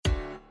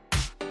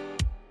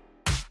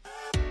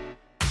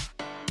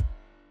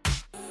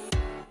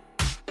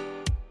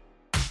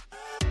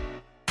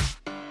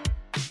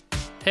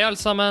Hei alle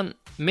sammen,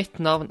 mitt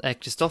navn er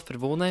Kristoffer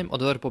Vonheim, og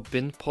du hører på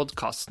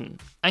Begynn-podcasten.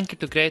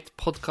 Enkelt og greit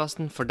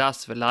podcasten for deg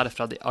som vil lære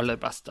fra de aller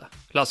beste.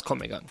 La oss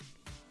komme i gang.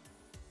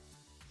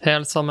 Hei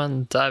alle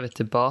sammen, da er vi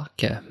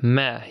tilbake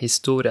med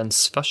historiens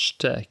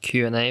første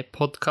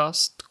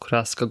Q&A-podcast, hvor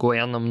jeg skal gå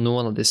gjennom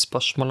noen av de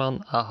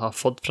spørsmålene jeg har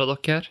fått fra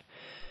dere.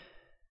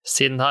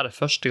 Siden dette er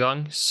første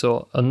gang,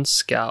 så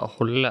ønsker jeg å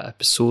holde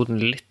episoden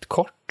litt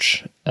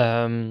kort,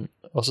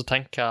 og så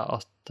tenker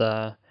jeg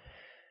at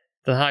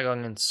denne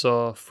gangen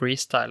så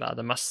freestyler jeg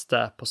det meste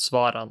på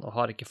svarene og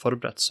har ikke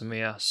forberedt så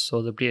mye, så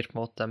det blir på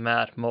en måte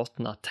mer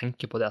måten jeg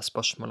tenker på de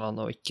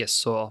spørsmålene og ikke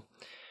så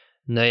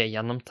nøye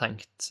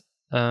gjennomtenkt.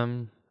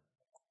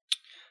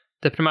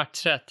 Det er primært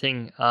 3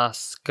 ting jeg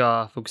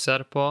skal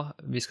fokusere på.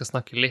 Vi skal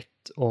snakke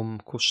litt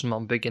om hvordan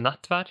man bygger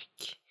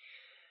nettverk,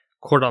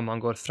 hvordan man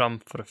går frem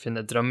for å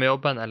finne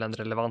drømmejobben eller en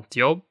relevant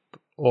jobb,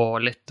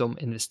 og litt om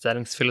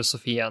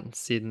investeringsfilosofien,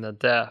 siden det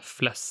er det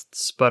flest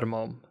spør meg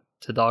om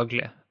til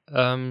daglig.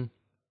 Når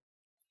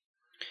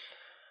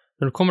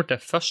det kommer til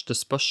første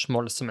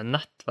spørsmål som er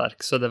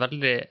nettverk, så er det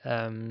veldig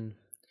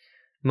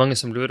mange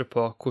som lurer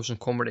på hvordan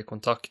kommer de i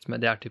kontakt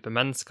med de her type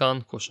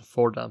menneskene, hvordan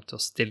får de dem til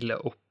å stille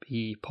opp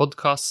i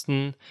podcasten,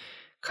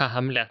 hva er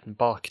hemmeligheten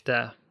bak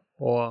det,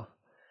 og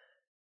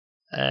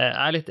jeg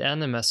er litt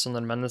enig med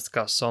sånne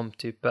mennesker som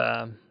type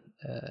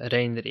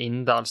Reiner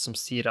Indahl, som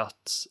sier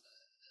at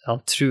han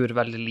tror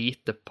veldig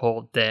lite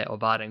på det å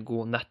være en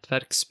god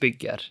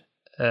nettverksbygger,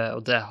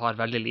 og det har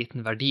veldig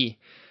liten verdi.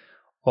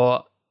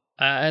 Og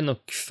jeg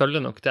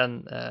følger nok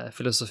den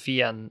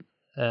filosofien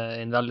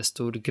i en veldig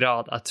stor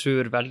grad. Jeg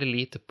tror veldig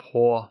lite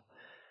på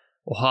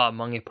å ha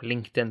mange på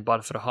LinkedIn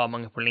bare for å ha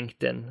mange på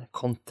LinkedIn,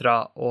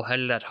 kontra å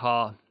heller ha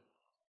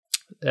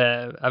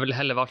jeg ville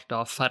heller valgt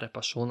å ha færre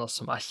personer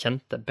som jeg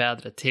kjente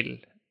bedre til,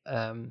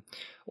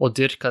 og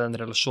dyrke den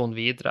relasjonen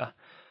videre.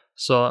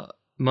 Så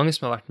mange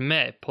som har vært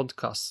med i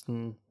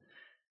podcasten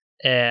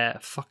er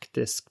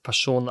faktisk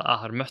personer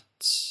jeg har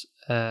møtt,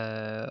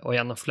 og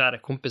gjennom flere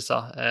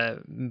kompiser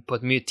på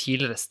et mye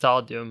tidligere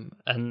stadium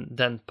enn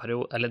den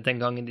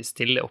gangen de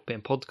stiller opp i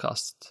en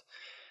podcast.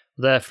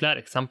 Det er flere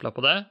eksempler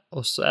på det,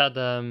 og så er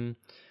det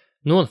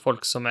noen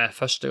folk som er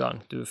første gang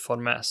du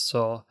får med,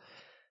 så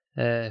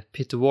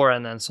Peter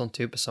Warren er en sånn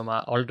type som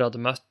jeg aldri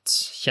hadde møtt,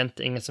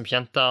 kjente ingen som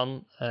kjente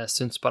han,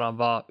 syntes bare han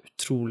var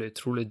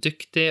utrolig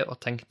dyktig, og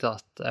tenkte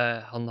at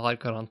han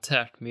har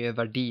garantert mye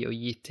verdi å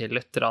gi til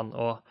lytterne,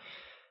 og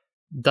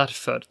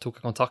derfor tok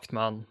jeg kontakt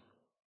med han.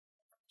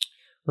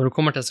 Når det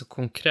kommer til så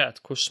konkret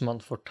hvordan man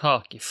får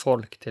tak i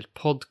folk til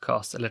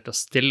podcast eller til å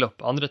stille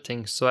opp andre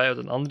ting, så er jo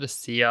den andre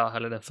siden,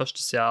 eller den første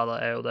siden da,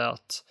 er jo det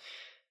at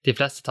de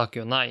fleste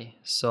takker jo nei,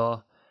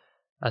 så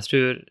jeg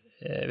tror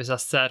hvis jeg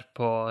ser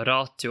på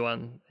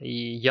ratioen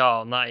i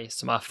ja og nei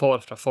som jeg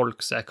får fra folk,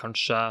 så er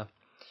kanskje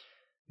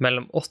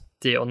mellom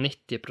 80 og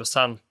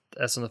 90%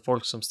 er sånne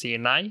folk som sier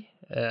nei.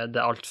 Det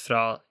er alt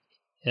fra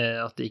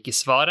at de ikke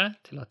svarer,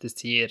 til at de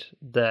sier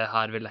det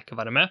her vil jeg ikke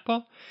være med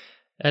på,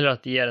 eller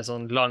at de gir en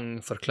sånn lang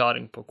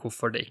forklaring på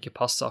hvorfor det ikke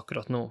passer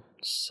akkurat nå.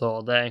 Så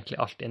det er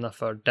egentlig alt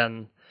innenfor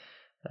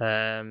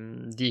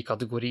de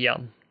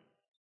kategoriene.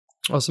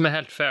 Og som er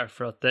helt fair,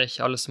 for at det er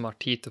ikke alle som har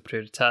tid til å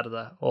prioritere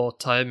det, og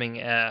timing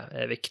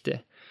er viktig.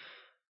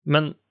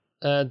 Men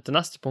det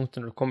neste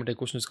punktet når det kommer til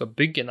hvordan du skal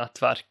bygge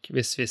nettverk,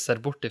 hvis vi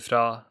ser bort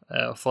ifra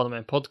å få dem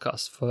med en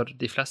podcast, for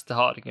de fleste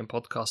har ikke en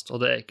podcast,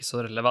 og det er ikke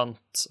så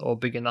relevant å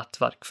bygge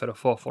nettverk for å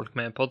få folk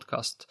med en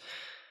podcast.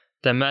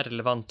 Det er mer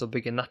relevant å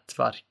bygge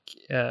nettverk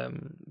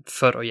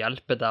for å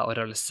hjelpe deg å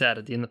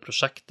realisere dine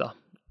prosjekter.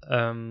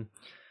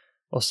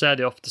 Og så er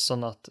det jo ofte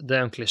sånn at det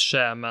er en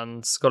klisjé, men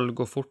skal du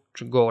gå fort,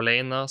 gå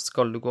alene,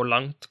 skal du gå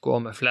langt, gå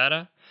med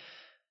flere.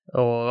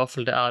 Og i hvert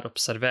fall det er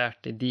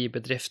observert i de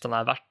bedriftene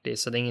jeg har vært i,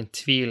 så det er ingen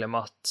tvil om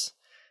at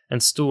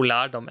en stor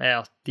lærdom er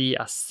at de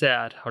jeg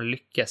ser har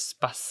lykkes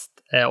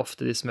best, er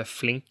ofte de som er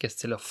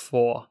flinkest til å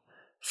få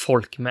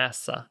folk med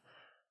seg.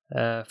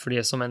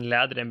 Fordi som en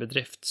leder i en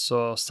bedrift,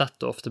 så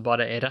setter du ofte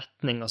bare i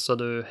retning, og så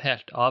er du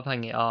helt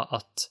avhengig av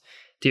at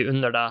de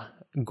under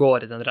deg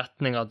går i den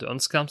retningen du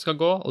ønsker de skal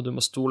gå, og du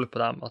må stole på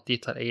dem at de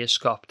tar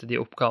eierskap til de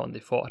oppgavene de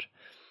får.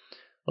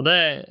 Og det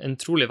er en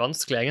utrolig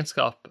vanskelig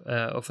egenskap,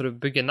 og for å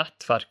bygge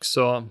nettverk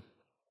så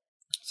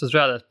tror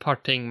jeg det er et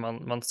par ting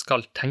man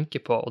skal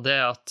tenke på, og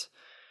det er at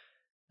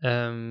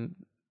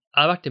jeg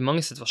har vært i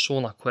mange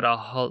situasjoner hvor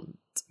jeg har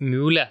hatt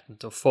muligheten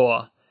til å få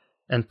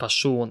en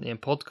person i en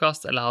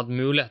podcast, eller jeg har hatt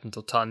muligheten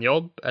til å ta en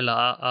jobb, eller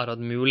jeg har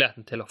hatt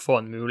muligheten til å få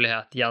en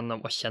mulighet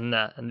gjennom å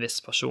kjenne en viss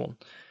person.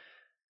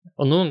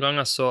 Og noen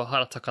ganger så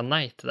har jeg takket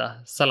nei til det,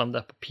 selv om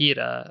det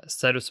papiret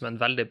ser ut som en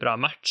veldig bra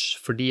match,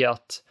 fordi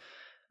at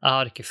jeg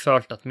har ikke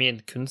følt at min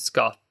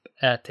kunnskap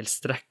er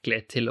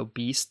tilstrekkelig til å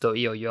bistå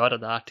i å gjøre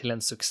det her til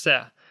en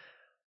suksess.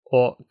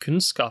 Og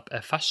kunnskap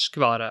er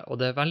ferskvare, og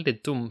det er veldig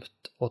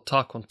dumt å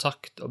ta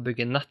kontakt og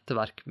bygge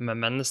nettverk med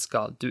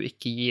mennesker du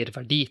ikke gir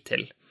verdi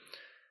til.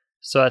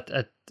 Så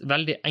et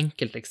veldig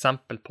enkelt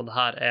eksempel på det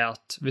her er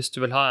at hvis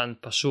du vil ha en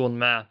person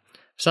med,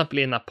 for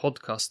eksempel i denne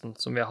podcasten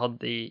som vi har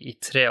hatt i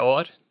 3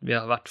 år, vi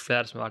har vært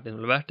flere som har vært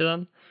involvert i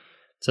den,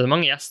 Så det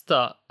mange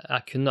gjester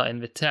jeg kunne ha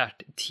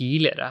invitert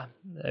tidligere.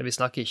 Vi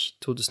snakker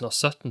ikke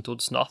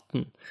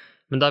 2017-2018,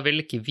 men da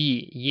ville ikke vi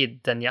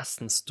gitt den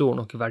gjesten stor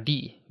nok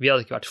verdi. Vi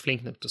hadde ikke vært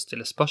flinke nok til å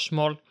stille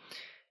spørsmål,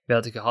 vi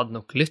hadde ikke hatt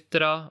nok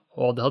lyttere,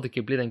 og det hadde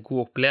ikke blitt en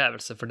god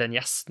opplevelse for den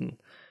gjesten.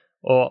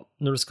 Og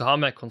når du skal ha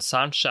med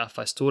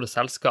konsernsjefer i store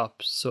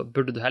selskap, så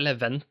burde du heller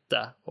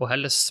vente og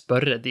heller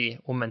spørre de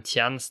om en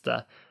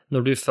tjeneste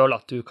når du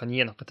føler at du kan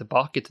gi noe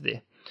tilbake til de.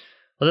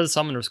 Og det er det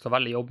samme når du skal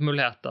velge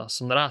jobbmuligheter.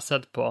 Så når jeg har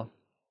sett på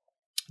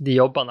de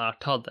jobbene jeg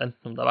har tatt,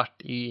 enten om det har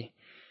vært i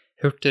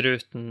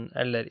Hurtigruten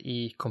eller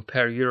i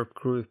Compare Europe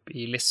Group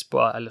i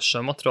Lisboa eller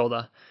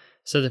Sjømatrådet,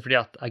 så er det fordi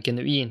at jeg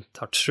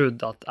genuint har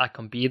trodd at jeg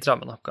kan bidra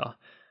med noe.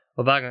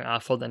 Og hver gang jeg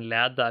har fått en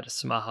leder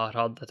som jeg har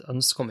hatt et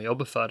ønske om å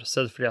jobbe for,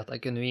 så er det fordi at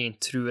jeg genuint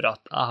tror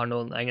at jeg har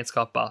noen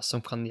egenskaper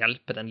som kan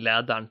hjelpe den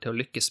lederen til å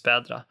lykkes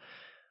bedre.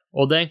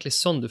 Og det er egentlig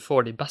sånn du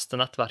får de beste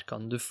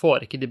nettverkene. Du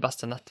får ikke de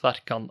beste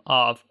nettverkene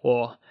av å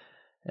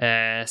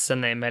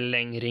sende en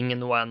melding, ringe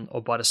noen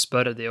og bare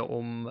spørre dem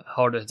om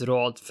har du et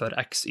råd for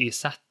X, Y,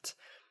 Z.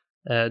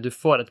 Du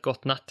får et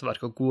godt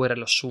nettverk og gode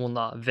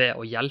relasjoner ved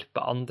å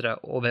hjelpe andre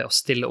og ved å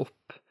stille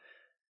opp.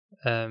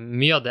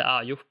 Mye av det jeg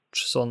har gjort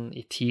sånn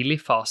i tidlig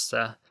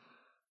fase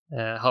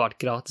har vært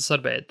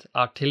gratisarbeid. Jeg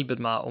har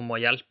tilbudt meg om å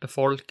hjelpe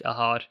folk, jeg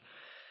har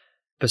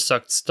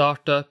besøkt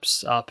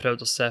startups, jeg har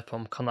prøvd å se på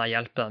om kan jeg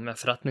hjelpe dem med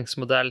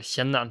forretningsmodell,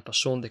 kjenne en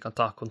person de kan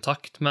ta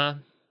kontakt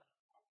med.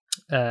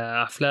 Jeg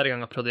har flere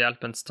ganger prøvd å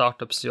hjelpe en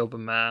startup som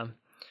jobber med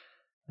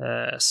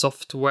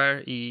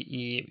software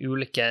i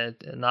ulike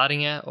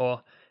næringer,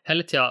 og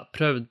hele tiden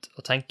prøvd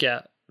å tenke,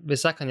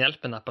 hvis jeg kan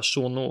hjelpe en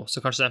person nå,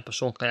 så kanskje den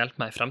personen kan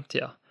hjelpe meg i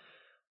fremtiden.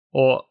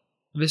 Og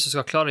hvis du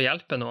skal klare å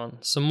hjelpe noen,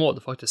 så må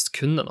du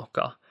faktisk kunne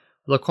noe.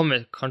 Og da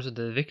kommer kanskje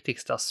det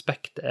viktigste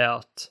aspektet er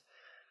at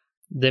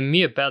det er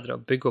mye bedre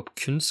å bygge opp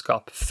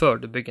kunnskap før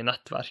du bygger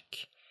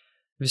nettverk.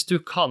 Hvis du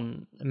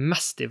kan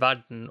mest i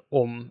verden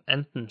om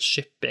enten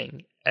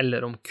shipping,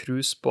 eller om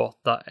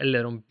cruisebåter,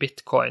 eller om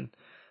bitcoin,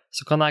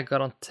 så kan jeg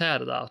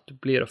garantere deg at du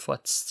blir å få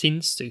et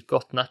sinnssykt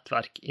godt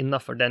nettverk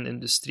innenfor den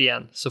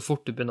industrien. Så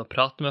fort du begynner å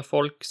prate med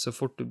folk, så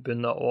fort du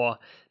begynner å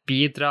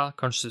bidra,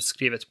 kanskje du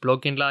skriver et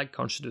blogginnlegg,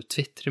 kanskje du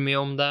twittrer mye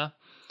om det,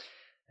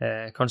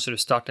 kanskje du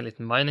starter en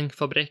liten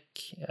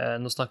miningfabrikk,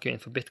 nå snakker vi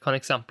innenfor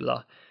bitcoin-eksempel da,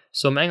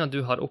 så med en gang du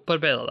har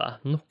opparbeidet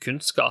deg nok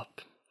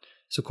kunnskap,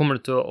 så kommer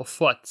du til å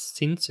få et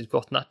sinnssykt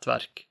godt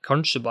nettverk,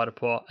 kanskje bare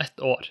på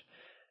 1 år.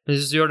 Men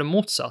hvis du gjør det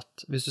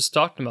motsatt, hvis du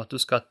starter med at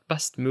du skal ha et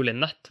best mulig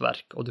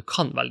nettverk, og du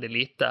kan veldig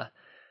lite,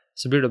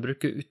 så blir det å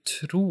bruke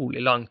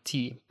utrolig lang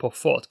tid på å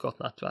få et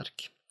godt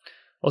nettverk.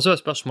 Og så er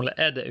spørsmålet,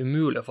 er det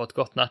umulig å få et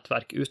godt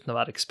nettverk uten å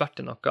være ekspert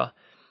i noe?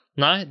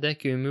 Nei, det er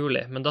ikke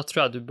umulig, men da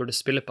tror jeg du burde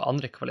spille på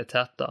andre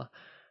kvaliteter.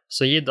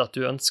 Så gitt at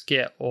du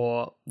ønsker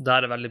å, det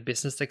er et veldig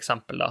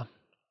business-eksempel da,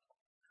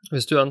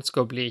 hvis du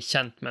ønsker å bli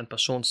kjent med en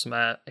person som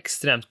er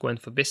ekstremt god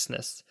innenfor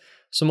business,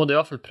 så må du i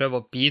hvert fall prøve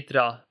å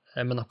bidra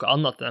med noe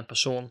annet til den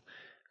personen.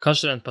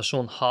 Kanskje den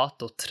personen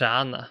hater å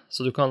trene,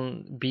 så du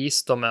kan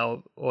bistå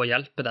med å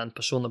hjelpe den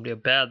personen å bli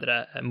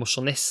bedre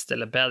mosjonist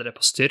eller bedre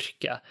på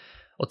styrke,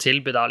 og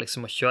tilby deg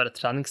liksom å kjøre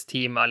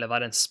treningstimer eller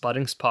være en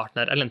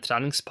sparringspartner eller en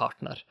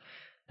treningspartner.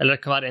 Eller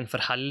det kan være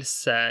innenfor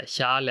helse,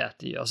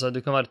 kjærlighet, altså du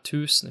kan være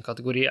 1000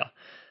 kategorier.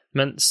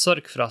 Men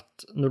sørg for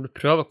at når du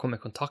prøver å komme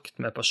i kontakt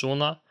med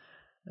personer,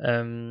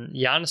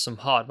 gjerne som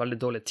har veldig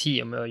dårlig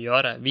tid med å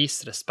gjøre, vis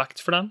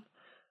respekt for dem,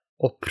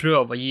 og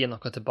prøv å gi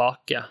noe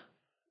tilbake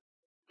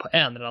på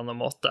en eller annen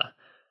måte.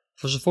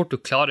 For så fort du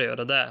klarer å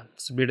gjøre det,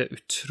 så blir det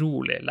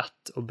utrolig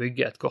lett å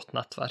bygge et godt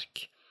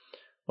nettverk.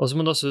 Og så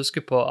må du også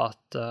huske på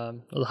at,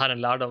 og det her er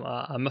en lærdom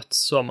jeg har møtt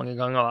så mange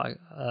ganger,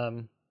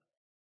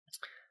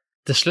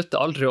 det slutter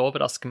aldri å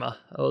overraske meg,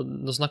 og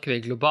nå snakker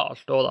vi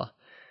globalt også da.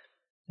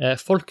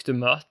 Folk du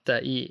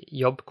møter i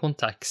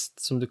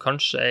jobbkontekst som du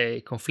kanskje er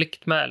i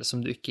konflikt med, eller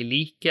som du ikke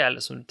liker,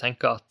 eller som du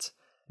tenker at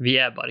vi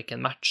er bare ikke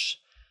en match.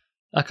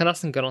 Jeg kan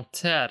nesten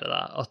garantere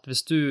deg at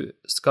hvis du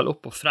skal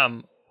opp og frem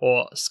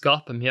og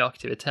skape mye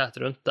aktivitet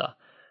rundt deg,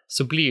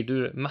 så blir du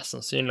mest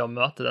sannsynlig å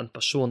møte den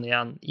personen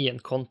igjen i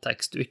en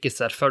kontekst du ikke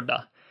ser for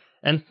deg.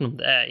 Enten om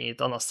det er i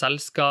et annet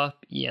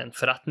selskap, i en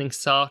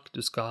forretningssak, du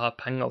skal ha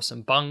penger hos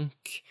en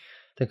bank.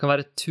 Det kan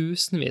være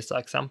tusenvis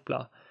av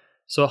eksempler.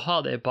 Så ha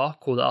det i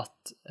bakhodet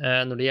at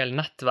når det gjelder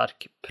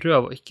nettverk,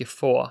 prøv å ikke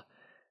få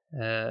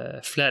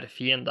flere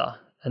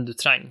fiender enn du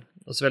trenger.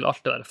 Og så vil det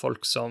alltid være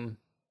folk som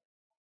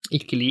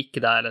ikke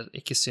liker deg, eller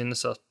ikke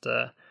synes at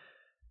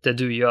det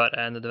du gjør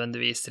er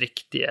nødvendigvis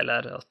riktig,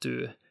 eller at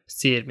du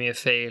sier mye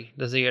feil.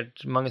 Det er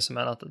sikkert mange som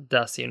mener at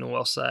det jeg sier nå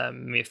også er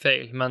mye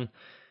feil, men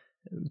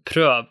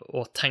prøv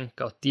å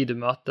tenke at de du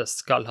møter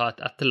skal ha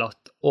et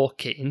etterlatt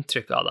ok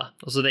inntrykk av deg.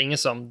 Altså det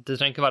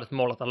trenger ikke være et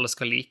mål at alle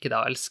skal like deg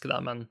og elske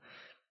deg, men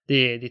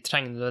de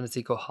trenger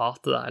nødvendigvis ikke å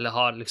hate deg, eller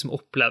har liksom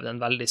opplevd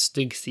en veldig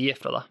stygg side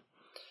fra deg.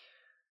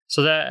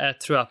 Så det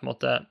tror jeg på en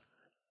måte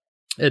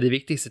er de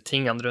viktigste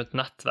tingene rundt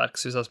nettverk.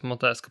 Så hvis jeg på en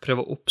måte skal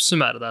prøve å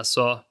oppsummere det,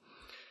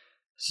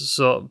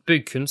 så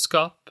bygg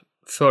kunnskap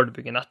før du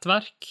bygger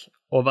nettverk,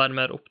 og vær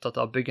mer opptatt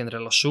av å bygge en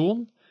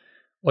relasjon,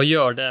 og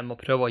gjør det med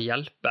å prøve å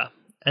hjelpe.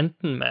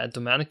 enten med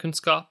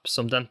domenekunnskap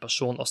som den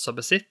personen også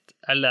besitter,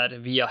 eller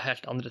via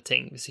helt andre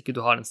ting, hvis ikke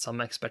du har den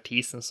samme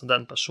ekspertisen som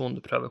den personen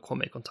du prøver å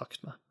komme i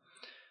kontakt med.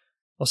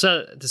 Og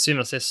så til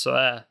syvende og sist så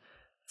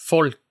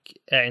folk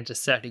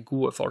interessert i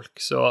gode folk,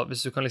 så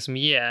hvis du kan liksom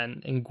gi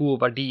en god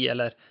verdi,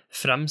 eller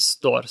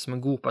fremstår som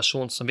en god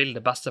person som vil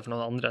det beste for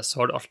noen andre, så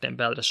har du alltid en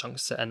bedre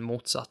sjanse enn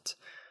motsatt.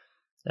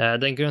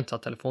 Det en grunn til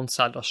at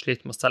telefonselgere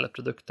sliter med å selge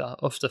produkter.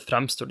 Ofte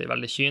fremstår de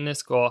veldig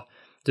kynisk, og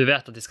du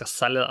vet at de skal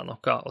selge deg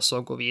noe, og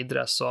så gå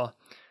videre, så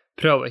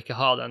prøv å ikke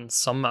ha den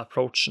samme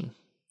approachen.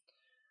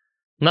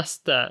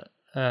 Neste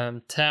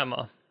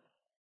tema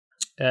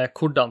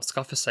hvordan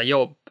skaffe seg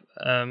jobb.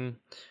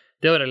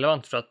 Det jo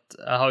relevant for at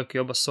jeg har jo ikke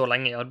jobbet så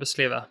lenge i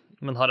arbeidslivet,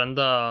 men har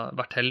enda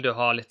vært heldig å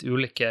ha litt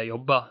ulike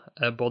jobber,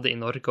 både i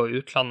Norge og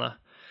i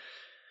utlandet.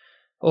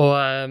 Og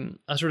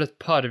jeg tror det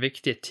et par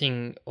viktige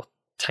ting å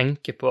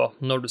tenke på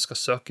når du skal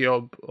søke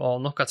jobb,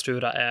 og noe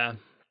tror jeg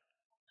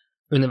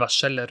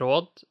universelle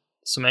råd,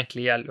 som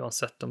egentlig gjelder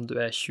uansett om du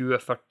 20,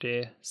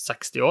 40,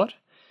 60 år,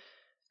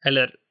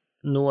 eller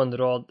noen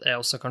råd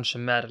også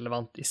kanskje mer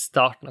relevant i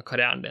starten av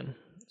karrieren din.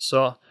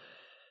 Så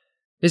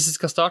hvis vi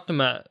skal starte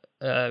med,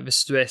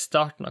 hvis du i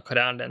starten av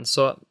karrieren din,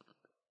 så,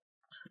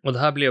 og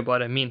det her blir jo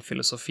bare min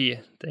filosofi,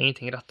 det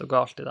ingenting rett og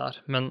galt i det her,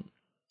 men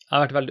jeg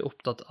har vært veldig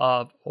opptatt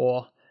av å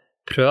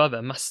prøve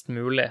mest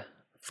mulig,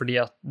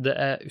 fordi at det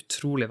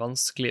utrolig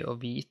vanskelig å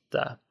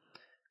vite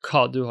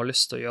hva du har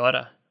lyst til å gjøre.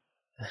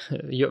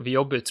 Vi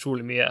jobber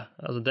utrolig mye,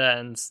 altså det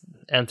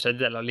en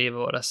tredjedel av livet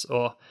vårt,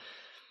 og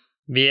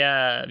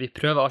vi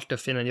prøver alltid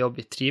å finne en jobb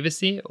vi trives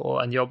i,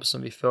 og en jobb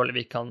som vi føler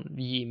vi kan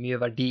gi mye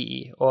verdi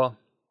i, og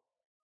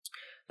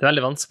det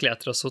veldig vanskelig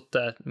etter å ha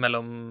suttet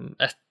mellom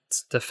 1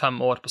 til 5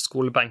 år på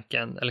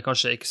skolebenken, eller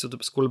kanskje ikke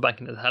suttet på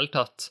skolebenken i det hele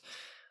tatt,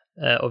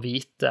 å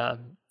vite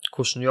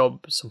hvilken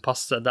jobb som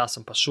passer deg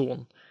som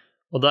person.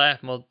 Og da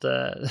på en måte,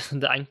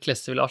 det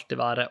enkleste vil alltid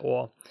være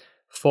å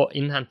få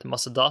innhente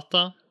masse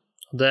data,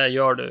 og det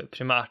gjør du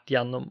primært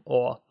gjennom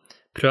å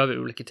prøve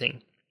ulike ting.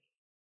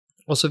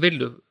 Og så vil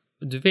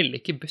du vil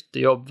ikke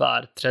bytte jobb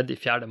hver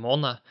 3.-4.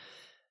 måned,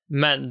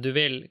 men du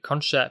vil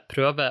kanskje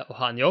prøve å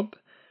ha en jobb,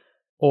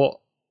 og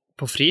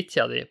på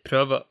fritida di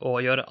prøve å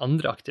gjøre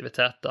andre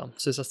aktiviteter.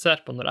 Så hvis jeg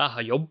ser på når jeg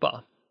har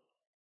jobbet,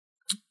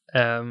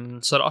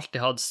 så har jeg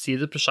alltid hatt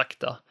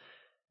sideprosjekter,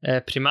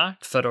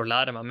 primært for å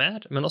lære meg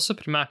mer, men også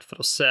primært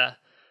for å se,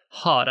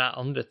 har jeg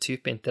andre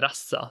typer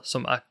interesser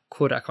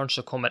hvor jeg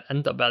kanskje kommer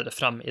enda bedre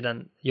frem i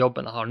den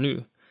jobben jeg har nå.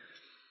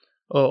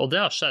 Og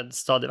det har skjedd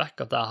stadig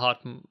vekk at jeg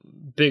har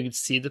bygd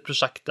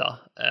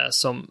sideprosjekter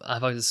som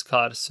jeg faktisk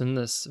har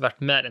syntes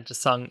vært mer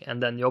interessant enn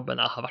den jobben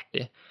jeg har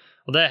vært i.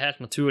 Og det helt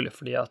naturlig,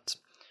 fordi at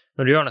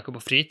når du gjør noe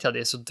på fritida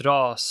di, så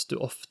dras du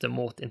ofte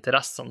mot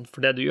interessene,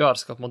 for det du gjør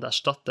skal på en måte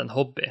erstatte en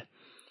hobby.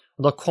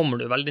 Og da kommer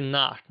du veldig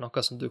nært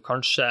noe som du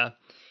kanskje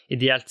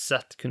ideelt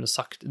sett kunne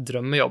sagt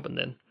drømmejobben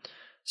din.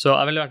 Så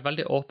jeg ville vært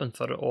veldig åpen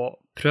for å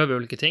prøve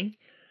ulike ting,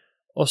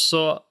 og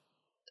så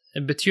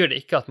betyr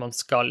det ikke at man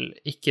skal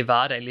ikke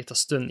være en liten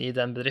stund i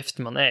den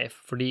bedriften man i,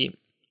 fordi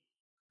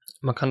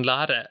man kan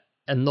lære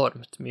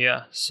enormt mye.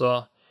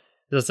 Så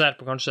hvis jeg ser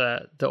på kanskje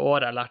det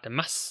året jeg lærte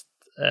mest,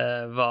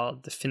 var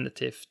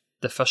definitivt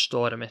det første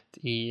året mitt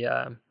i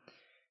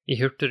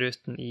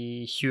Hurtigruten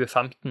i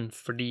 2015,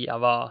 fordi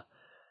jeg var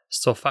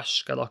så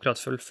fersk, jeg hadde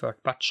akkurat fullført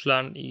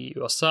bacheloren i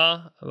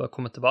USA, jeg var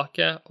kommet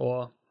tilbake,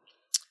 og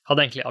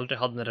hadde egentlig aldri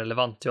hatt en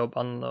relevant jobb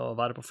enn å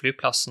være på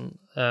flyplassen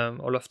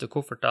og løfte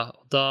kofferter,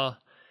 og da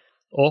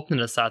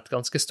åpner det seg et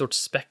ganske stort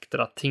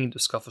spekter av ting du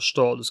skal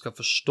forstå. Du skal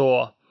forstå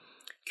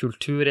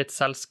kultur i et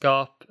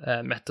selskap,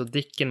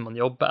 metodikken man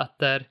jobber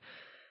etter,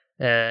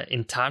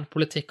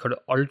 internpolitikk har du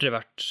aldri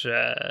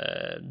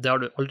det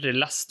har du aldri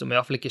lest om, i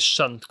hvert fall ikke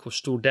skjønt hvor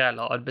stor del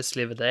av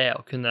arbeidslivet det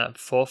å kunne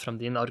få frem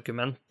dine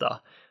argumenter,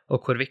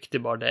 og hvor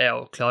viktig bare det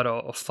å klare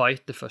å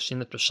fighte for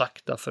sine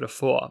prosjekter for å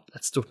få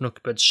et stort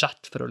nok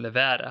budsjett for å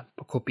levere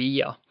på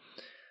KPI-er.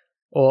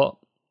 Og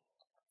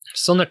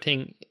sånne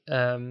ting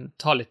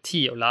tar litt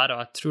tid å lære,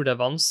 og jeg tror det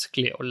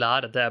vanskelig å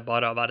lære det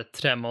bare å være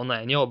 3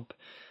 måneder i en jobb.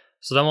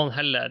 Så da må man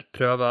heller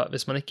prøve,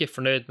 hvis man ikke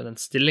fornøyd med den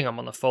stillingen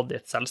man har fått i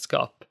et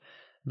selskap,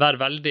 vær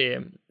veldig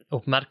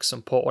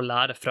oppmerksom på å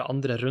lære fra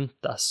andre rundt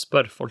deg.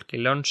 Spør folk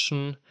i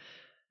lunsjen,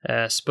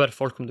 spør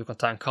folk om du kan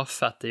ta en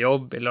kaffe etter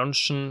jobb i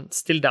lunsjen.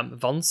 Still dem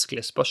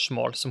vanskelige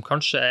spørsmål som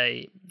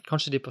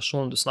kanskje de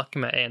personene du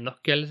snakker med i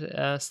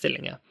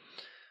nøkkelstillinger.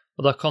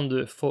 Og da kan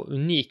du få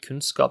unik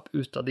kunnskap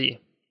ut av de.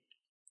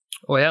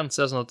 Og igjen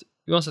så det sånn at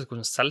uansett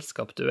hvilket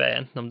selskap du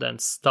enten om det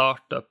en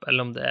startup,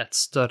 eller om det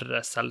et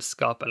større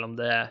selskap, eller om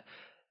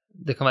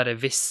det kan være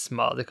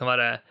Visma, det kan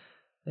være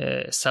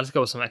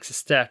selskaper som har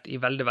eksistert i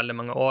veldig, veldig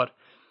mange år,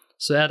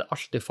 så det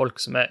alltid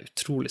folk som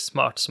utrolig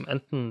smart, som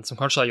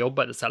kanskje har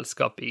jobbet i det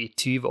selskapet i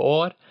 20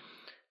 år,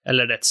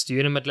 eller det et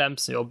styremedlem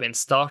som jobber i en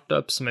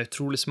startup som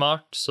utrolig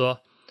smart, så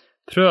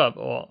prøv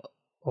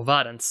å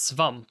være en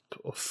svamp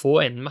og få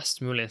inn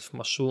mest mulig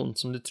informasjon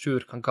som du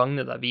tror kan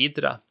gagne deg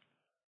videre.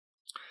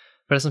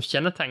 For det som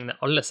kjennetegner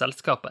alle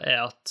selskaper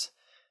at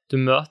du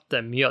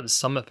møter mye av de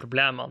samme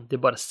problemene, de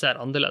bare ser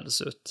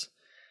annerledes ut.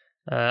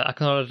 Jeg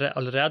kan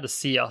allerede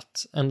si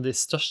at en av de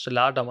største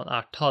lærdommene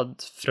jeg har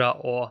tatt fra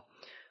å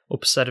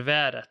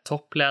observere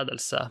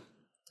toppledelse,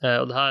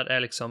 og det her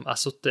liksom, jeg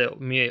har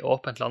sittet mye i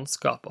åpent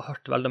landskap og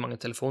hørt veldig mange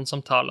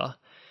telefonsamtaler,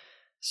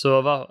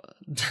 så var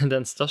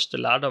den største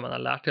lærdommen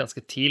jeg lærte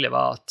ganske tidlig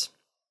var at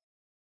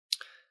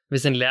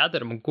hvis en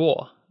leder må gå,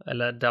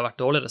 eller det har vært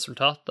dårlige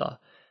resultater,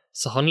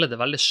 så handler det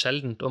veldig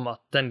sjeldent om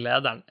at den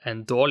lederen er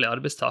en dårlig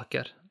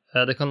arbeidstaker.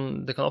 Det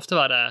kan ofte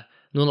være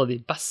noen av de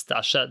beste jeg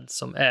har sett,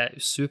 som er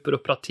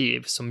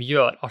superoperativ, som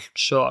gjør alt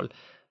selv,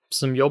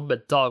 som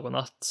jobber dag og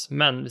natt.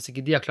 Men hvis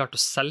ikke de har klart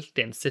å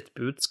selge inn sitt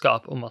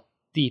budskap om at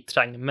de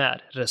trenger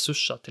mer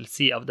ressurser til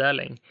sin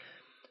avdeling,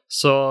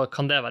 så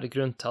kan det være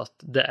grunn til at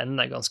det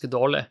ender ganske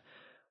dårlig.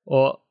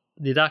 Og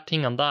de der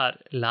tingene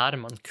der lærer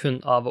man kun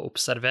av å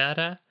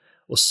observere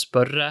og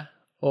spørre,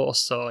 og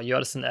også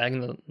gjøre sine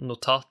egne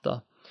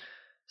notater.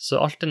 Så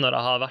alltid når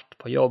jeg har vært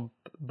på jobb,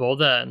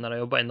 både når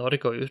jeg jobber i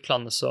Norge og i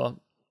utlandet, så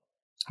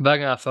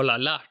hver gang jeg føler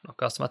jeg har lært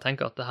noe som jeg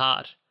tenker at det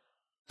her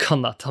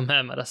kan jeg ta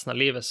med meg resten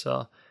av livet,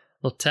 så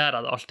noterer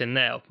jeg det alltid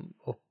ned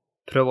og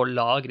prøver å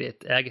lagre i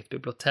et eget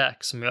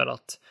bibliotek som gjør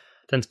at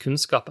den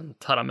kunnskapen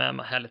tar jeg med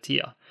meg hele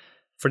tiden.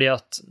 Fordi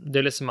at det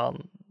er liksom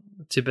han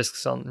typisk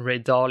sånn Ray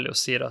Dalio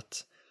sier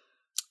at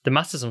det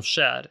meste som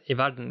skjer i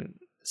verden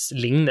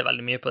ligner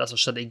veldig mye på det som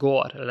skjedde i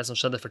går, eller det som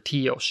skjedde for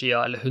 10 år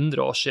siden, eller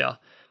 100 år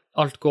siden.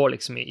 Alt går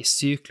liksom i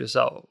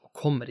sykluser og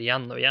kommer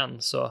igjen og igjen,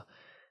 så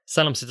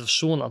selv om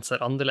situasjonene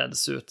ser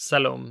annerledes ut,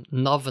 selv om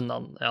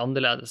navnene er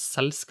annerledes,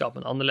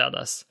 selskapene er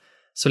annerledes,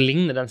 så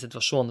ligner den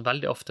situasjonen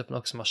veldig ofte på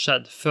noe som har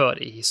skjedd før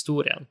i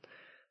historien.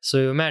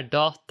 Så jo mer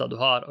data du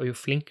har, og jo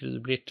flinkere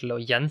du blir til å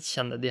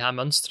gjenkjenne de her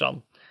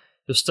mønstrene,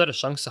 jo større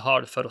sjanse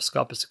har du for å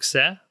skape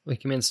suksess, og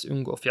ikke minst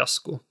unngå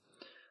fiasko.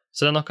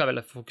 Så det er noe jeg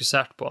ville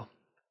fokusert på.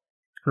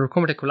 Når du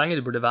kommer til hvor lenge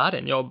du burde være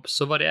i en jobb,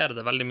 så varierer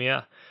det veldig mye.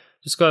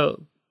 Du skal jo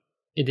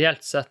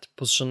ideelt sett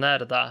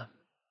posisjonere deg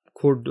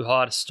hvor du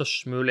har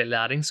størst mulig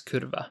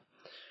læringskurve.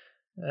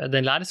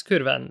 Den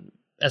læringskurven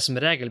er som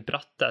regel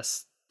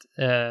brattest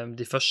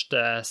de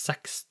første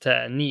 6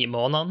 til 9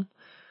 månedene,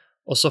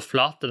 og så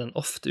flater den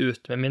ofte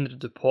ut med mindre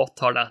du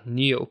påtar deg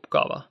nye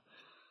oppgaver.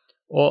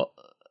 Og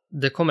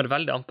det kommer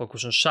veldig an på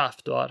hvilken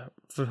sjef du har.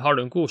 For har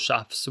du en god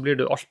sjef, så blir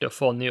du alltid å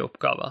få nye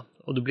oppgaver,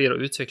 og du blir å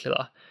utvikle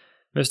deg.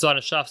 Men hvis du har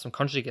en sjef som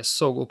kanskje ikke er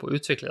så god på å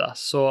utvikle deg,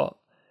 så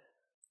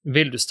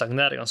vil du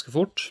stagnere ganske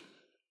fort.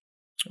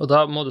 Og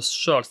da må du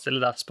selv stille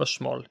deg et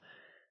spørsmål.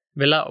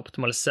 Vil jeg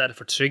optimalisere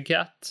for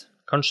trygghet?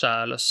 Kanskje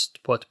jeg har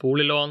lyst på et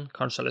boliglån?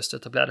 Kanskje jeg har lyst til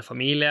å etablere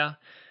familie?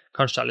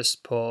 Kanskje jeg har lyst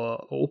på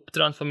å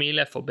oppdra en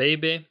familie, få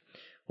baby?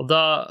 Og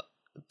da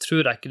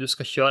tror jeg ikke du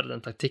skal kjøre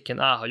den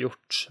taktikken jeg har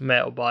gjort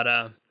med å bare...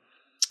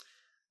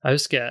 Jeg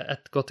husker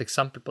et godt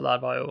eksempel på det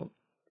her var jo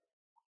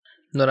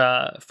når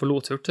jeg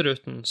forlot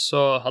Hurtigruten,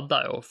 så hadde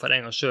jeg jo for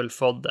en gangs skyld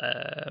fått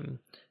en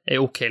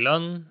ok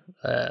lønn.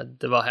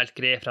 Det var helt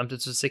greie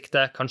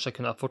fremtidsutsikter. Kanskje jeg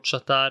kunne ha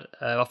fortsatt der.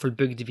 I hvert fall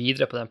bygd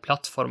videre på den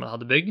plattformen jeg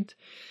hadde bygd.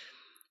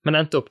 Men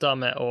endte opp da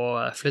med å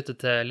flytte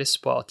til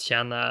Lisboa og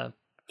tjene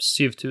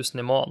 7 000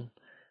 i måneden.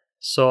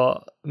 Så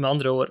med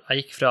andre ord,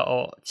 jeg gikk fra å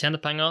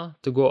tjene penger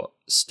til å gå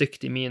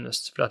stygt i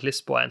minus, for at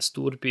Lisboa er en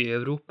storby i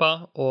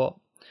Europa, og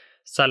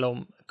selv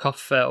om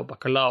kaffe og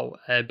bacalao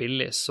er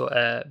billig, så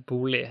er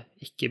bolig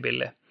ikke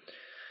billig.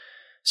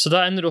 Så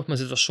da ender du opp med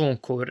en situasjon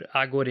hvor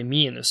jeg går i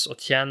minus og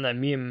tjener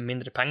mye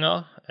mindre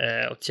penger,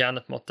 og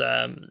tjener på en måte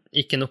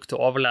ikke nok til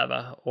å overleve,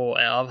 og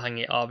er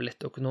avhengig av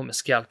litt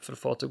økonomisk hjelp for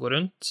å få det til å gå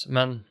rundt.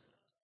 Men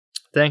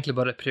det er egentlig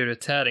bare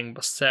prioritering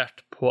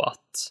basert på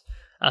at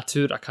jeg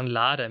tror jeg kan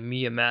lære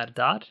mye mer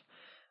der,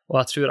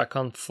 og jeg tror jeg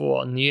kan få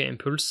nye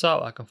impulser,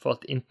 og jeg kan få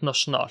et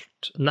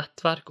internasjonalt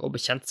nettverk og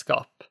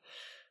bekjentskap.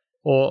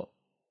 Og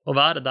å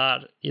være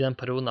der i den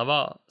perioden jeg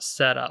var,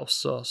 ser jeg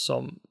også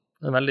som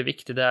en veldig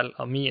viktig del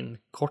av min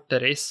korte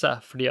reise,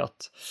 fordi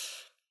at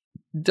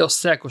det å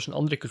se hvordan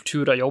andre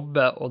kulturer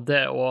jobber, og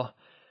det å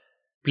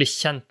bli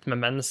kjent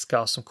med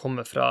mennesker som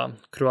kommer fra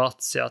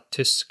Kroatia,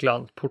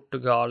 Tyskland,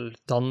 Portugal,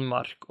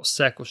 Danmark, og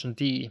se hvordan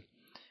de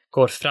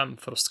går frem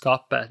for å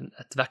skape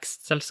et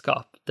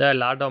vekstselskap, det er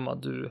lærdommer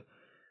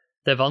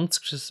det er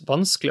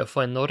vanskelig å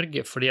få i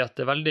Norge, fordi at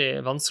det er veldig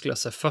vanskelig å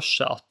se for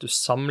seg at du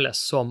samler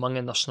så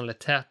mange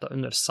nasjonaliteter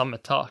under samme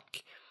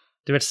tak.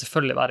 Det vil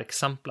selvfølgelig være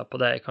eksempler på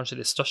det i kanskje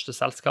de største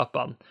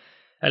selskapene,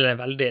 eller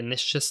en veldig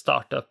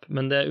nisje-startup,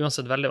 men det er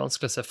uansett veldig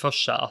vanskelig å se for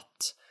seg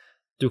at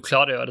du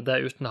klarer å gjøre det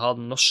uten å ha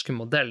den norske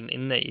modellen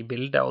inne i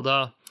bildet, og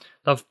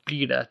da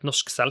blir det et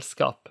norsk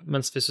selskap,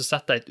 mens hvis du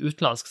setter deg i et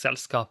utenlandsk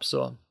selskap,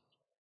 så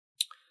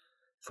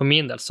for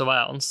min del så var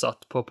jeg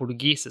ansatt på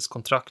portugisisk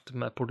kontrakt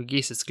med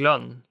portugisisk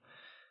lønn,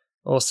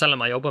 og selv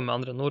om jeg jobber med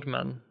andre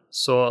nordmenn,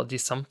 så de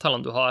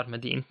samtalene du har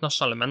med de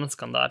internasjonale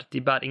menneskene der,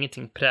 de bærer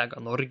ingenting preg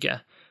av Norge.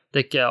 Det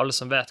er ikke alle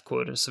som vet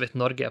hvor så vidt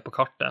Norge er på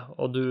kartet,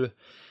 og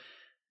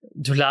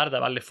du lærer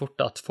deg veldig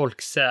fort at folk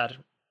ser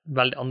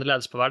veldig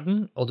annerledes på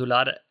verden, og du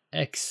lærer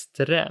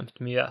ekstremt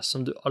mye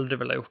som du aldri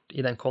ville ha gjort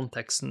i den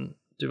konteksten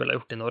du ville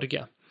ha gjort i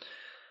Norge.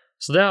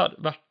 Så det har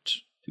vært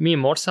min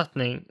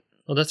målsetning,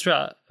 og det tror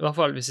jeg, i hvert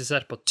fall hvis vi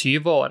ser på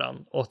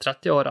 20-årene og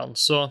 30-årene,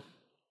 så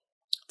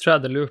tror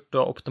jeg det lurt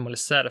å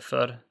optimalisere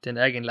for din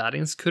egen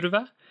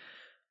læringskurve,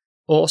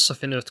 og også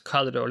finne ut hva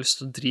du har lyst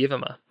til å drive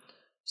med.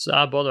 Så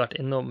jeg har både vært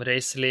innom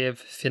reiseliv,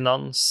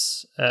 finans,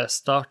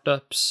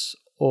 startups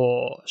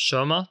og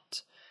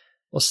sjømat,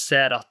 og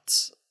ser at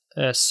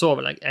så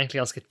vel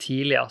egentlig ganske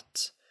tidlig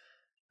at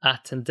jeg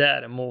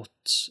tenderer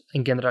mot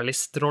en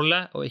generalistrolle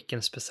og ikke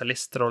en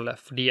spesialistrolle,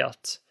 fordi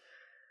at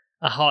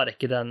jeg har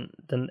ikke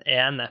den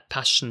ene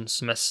passion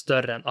som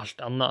større enn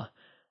alt annet.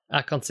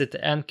 Jeg kan sitte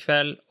en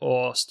kveld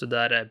og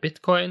studere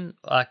bitcoin,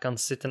 og jeg kan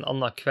sitte en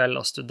annen kveld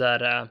og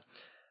studere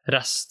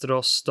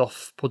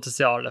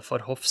restråstoffpotensialet for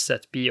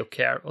Hofseth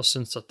Biocare og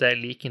synes at det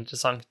like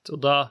interessant.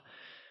 Og da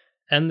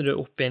ender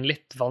du opp i en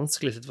litt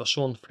vanskelig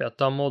situasjon, fordi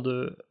at da må du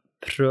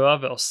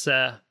prøve å se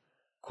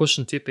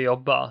hvilken type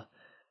jobber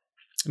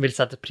vil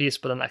sette pris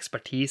på den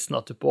ekspertisen,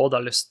 at du både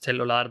har lyst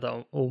til å lære deg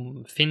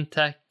om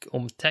fintech,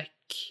 om tech,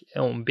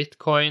 om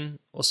bitcoin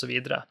og så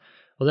videre.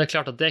 Og det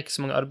klart at det ikke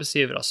så mange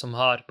arbeidsgivere som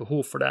har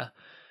behov for det.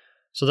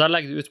 Så der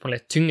legger du ut på en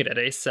litt tyngre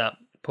reise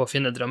på å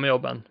finne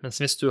drømmejobben. Mens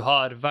hvis du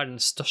har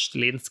verdens største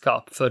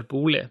lidenskap for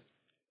bolig,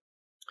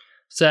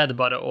 så det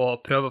bare å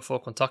prøve å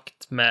få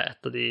kontakt med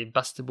et av de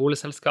beste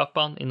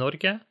boligselskapene i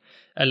Norge,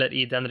 eller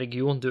i den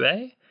regionen du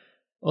i,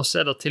 og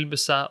så det å tilby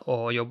seg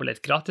å jobbe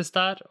litt gratis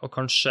der, og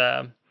kanskje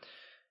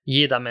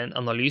gi dem en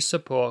analyse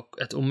på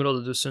et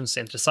område du synes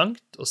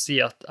interessant, og si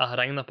at jeg har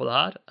regnet på det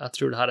her, jeg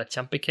tror det her et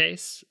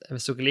kjempecase,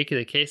 hvis dere liker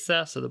det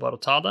caset, så det bare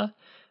å ta det,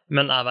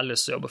 men jeg har veldig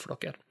lyst til å jobbe for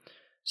dere.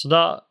 Så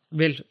da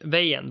vil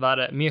veien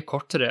være mye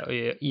kortere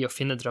i å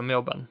finne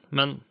drømmejobben,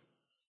 men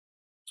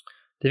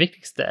det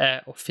viktigste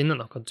å finne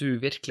noe du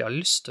virkelig har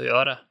lyst til å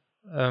gjøre.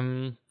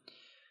 Jeg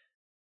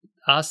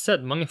har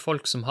sett mange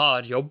folk som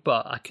har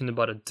jobber jeg kunne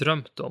bare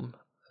drømt om,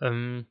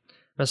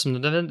 men som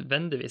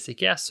nødvendigvis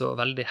ikke så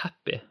veldig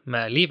happy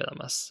med livet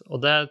deres. Og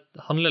det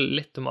handler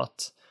litt om at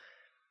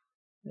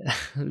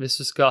hvis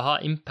du skal ha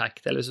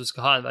impact, eller hvis du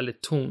skal ha en veldig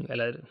tung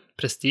eller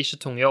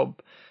prestisjetung jobb,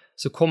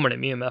 så kommer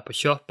det mye med på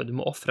kjøpet, du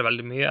må offre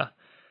veldig mye.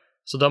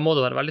 Så da må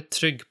du være veldig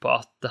trygg på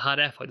at det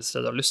her faktisk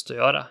det du har lyst til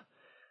å gjøre.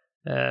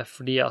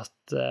 Fordi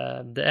at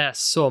det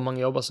så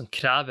mange jobber som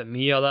krever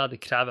mye av det,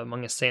 det krever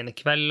mange sene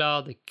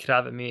kvelder, det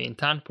krever mye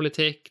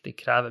internpolitikk, det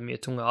krever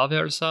mye tunge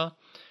avgjørelser,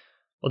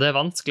 og det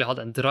vanskelig å ha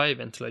den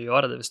driven til å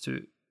gjøre det hvis du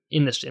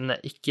innerst inne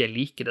ikke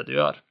liker det du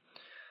gjør.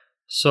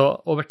 Så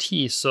over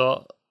tid,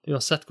 så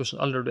uansett hvilken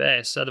alder du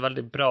så det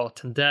veldig bra å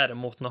tendere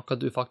mot noe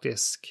du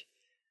faktisk,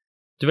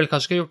 du vil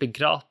kanskje ikke ha gjort det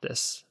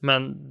gratis,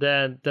 men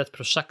det et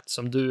prosjekt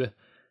som du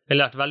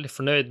ville vært veldig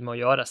fornøyd med å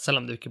gjøre, selv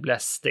om du ikke ble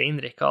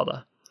steinrik av det.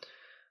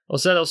 Og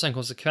så det også en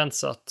konsekvens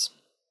at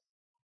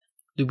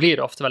du blir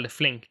ofte veldig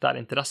flink der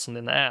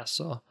interessene dine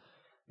så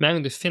med en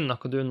gang du finner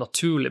noe du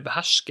naturlig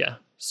behersker,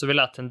 så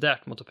vil jeg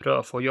tendert mot å prøve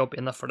å få jobb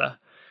innenfor det.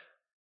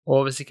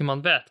 Og hvis ikke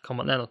man vet hva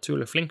man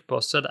naturlig flink på,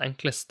 så det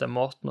enkleste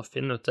måten å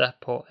finne ut det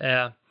på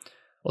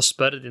å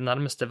spørre de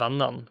nærmeste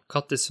vennene.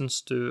 Hva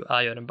synes du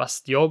gjør en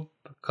best jobb?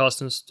 Hva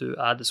synes du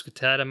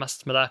diskuterer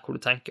mest med deg? Hvor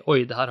du tenker,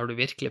 oi, det her har du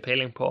virkelig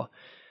peiling på.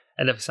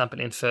 Er det for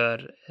eksempel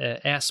innenfor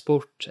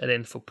e-sport? Er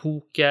det innenfor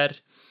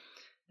poker?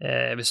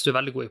 Hvis du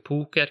veldig god i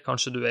poker,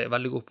 kanskje du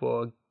veldig god på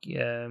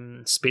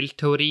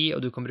spillteori,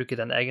 og du kan bruke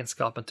den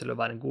egenskapen til å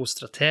være en god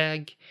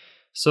strateg.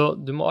 Så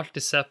du må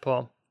alltid se på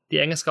de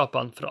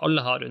egenskapene, for alle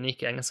har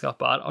unike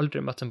egenskaper. Jeg har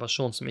aldri møtt en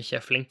person som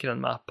ikke flinkere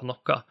enn meg på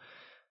noe.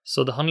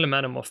 Så det handler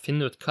mer om å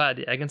finne ut hva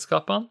de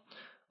egenskapene,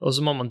 og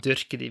så må man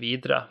dyrke de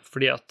videre,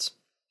 fordi at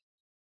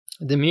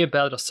det mye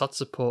bedre å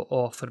satse på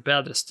å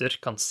forbedre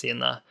styrkene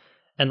sine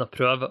enn å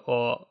prøve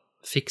å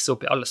fikse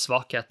opp i alle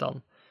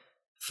svakhetene.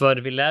 For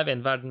vi lever i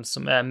en verden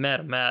som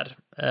mer og mer,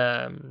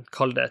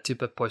 kall det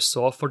type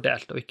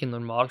Poisson-fordelt og ikke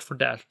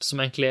normalfordelt, som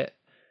egentlig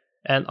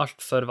en alt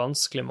for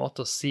vanskelig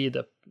måte å si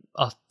det,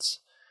 at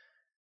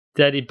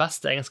det de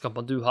beste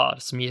egenskapene du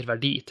har som gir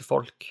verdi til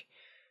folk.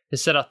 Vi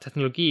ser at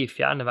teknologi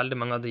fjerner veldig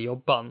mange av de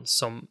jobbene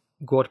som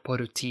går på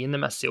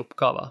rutinemessige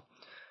oppgaver.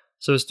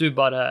 Så hvis du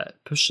bare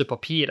pusher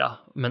papirer,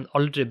 men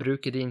aldri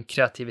bruker din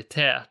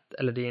kreativitet,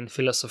 eller din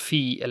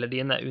filosofi, eller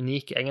dine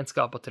unike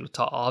egenskaper til å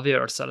ta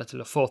avgjørelser, eller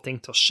til å få ting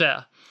til å skje,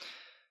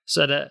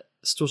 så det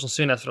stor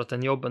sannsynlighet for at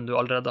den jobben du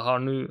allerede har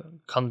nå,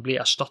 kan bli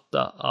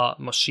erstattet av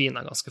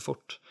maskiner ganske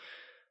fort.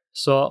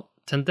 Så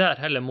tender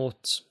heller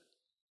mot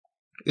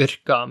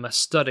yrker med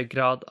større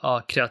grad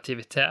av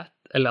kreativitet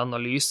eller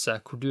analyse,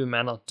 hvor du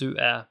mener at du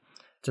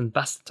den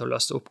beste til å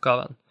løse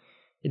oppgaven.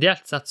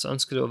 Ideelt sett så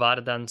ønsker du å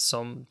være den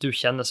som du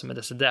kjenner som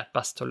desidert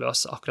best til å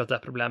løse akkurat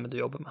det problemet du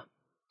jobber med.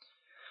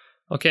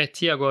 Ok,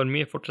 tida går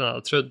mye fortere enn jeg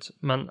hadde trodd,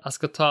 men jeg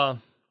skal ta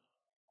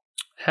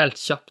helt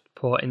kjapt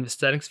på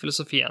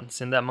investeringsfilosofien,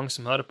 siden det mange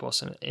som hører på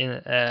som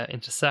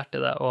interessert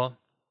i det, og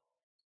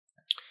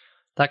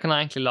der kan jeg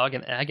egentlig lage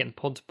en egen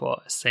podd på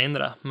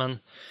senere, men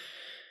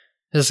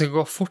hvis jeg skal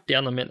gå fort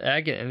gjennom min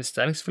egen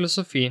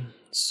investeringsfilosofi,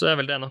 så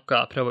vel det noe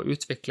jeg prøver å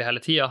utvikle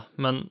hele tiden,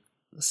 men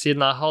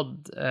siden jeg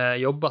hadde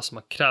jobber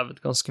som har krevd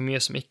ganske mye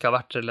som ikke har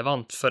vært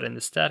relevant for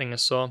investeringer,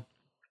 så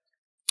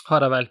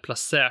har jeg vel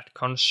plassert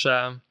kanskje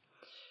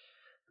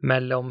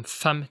mellom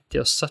 50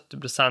 og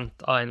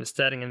 70% av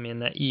investeringene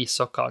mine i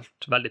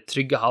såkalt veldig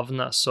trygge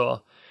havner,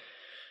 så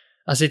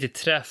jeg sitter i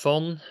 3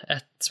 fond,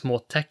 et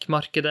mot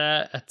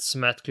tech-markedet, et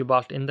som et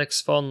globalt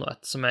indeksfond, og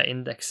et som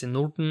indeks i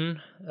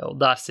Norden, og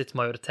der sitter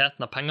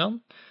majoriteten av pengene.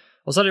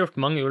 Og så har jeg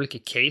gjort mange ulike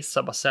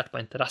caser basert på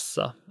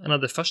interesser. En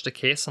av de første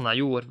casene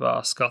jeg gjorde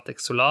var Scatec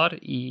Solar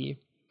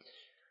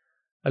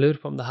jeg lurer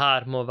på om det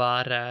her må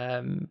være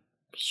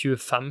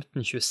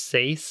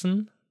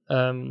 2015-2016.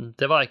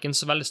 Det var ikke en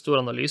så veldig stor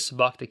analyse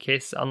bak det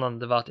caset, annet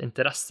enn det var et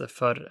interesse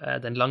for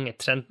den lange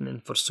trenden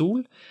innenfor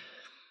sol.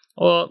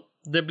 Og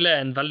det ble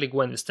en veldig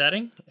god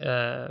investering.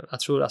 Jeg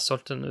tror jeg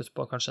solgte den ut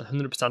på kanskje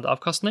 100%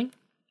 avkastning.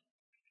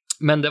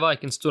 Men det var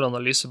ikke en stor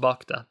analyse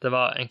bak det. Det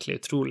var egentlig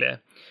utrolig.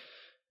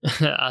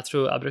 Jeg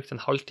tror jeg brukte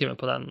en halvtime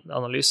på den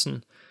analysen.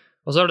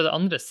 Og så har du det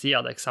andre siden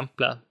av det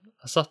eksempelet.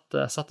 Jeg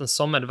satt en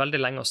sommer veldig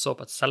lenge og så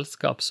på et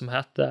selskap som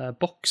heter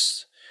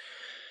Box.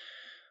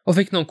 Og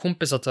fikk noen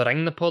kompiser til å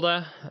regne på det.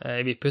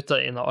 Vi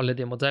puttet inn alle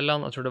de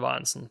modellene. Jeg tror det var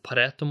en sånn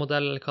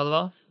Pareto-modell eller hva det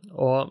var.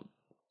 Og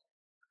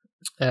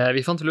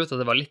vi fant vel ut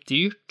at det var litt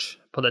dyrt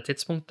på det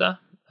tidspunktet.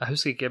 Jeg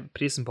husker ikke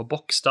prisen på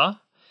Box da.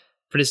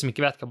 For de som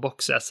ikke vet hva Box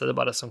så det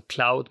bare et sånn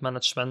cloud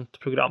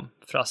management-program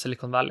fra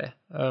Silicon Valley.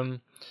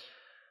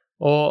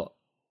 Og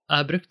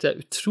jeg brukte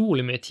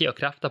utrolig mye tid og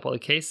krefter på det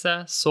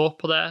caset, så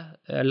på det,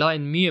 la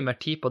inn mye mer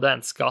tid på det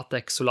enn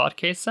Scatec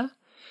Solar-caset.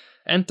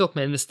 Endte opp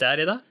med å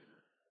investere i det.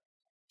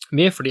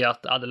 Mye fordi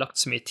at jeg hadde lagt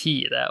så mye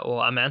tid i det, og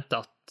jeg mente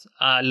at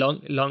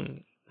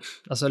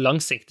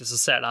langsiktig så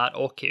ser det her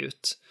ok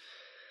ut.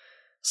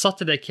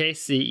 Satt i det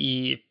caset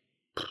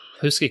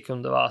husker ikke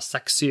om det var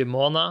 6-7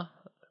 måneder,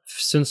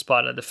 synes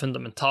bare det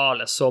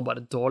fundamentale så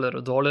bare dårligere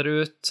og dårligere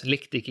ut,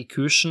 likte ikke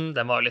kursen,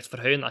 den var litt for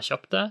høy når jeg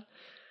kjøpte,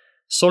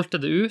 solgte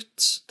det ut,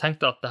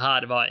 tenkte at det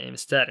her var en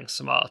investering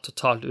som var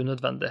totalt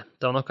unødvendig,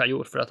 det var noe jeg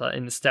gjorde for at jeg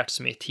investerte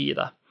så mye tid i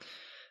det,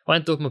 og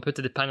endte opp med å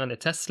putte de pengene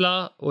i Tesla,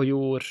 og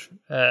gjorde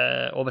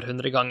over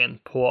 100-gangen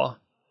på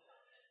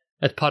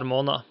et par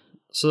måneder,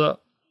 så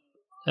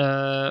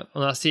og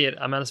når jeg sier,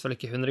 jeg mener selvfølgelig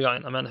ikke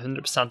 100-gangen, jeg mener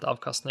 100%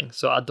 avkastning,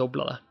 så jeg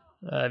doblet det.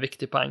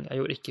 Viktig poeng, jeg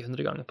gjorde ikke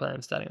 100-gangen på den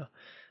investeringen.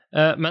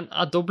 Men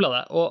jeg doblet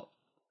det, og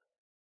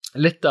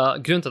litt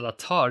av grunnen til at jeg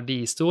tar de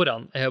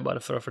historiene jo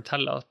bare for å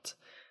fortelle at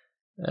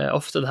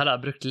ofte det her jeg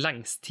har brukt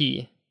lengst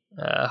tid,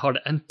 har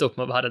det endt opp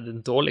med å være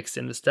den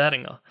dårligste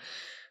investeringen.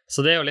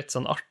 Så det jo litt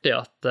sånn artig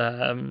at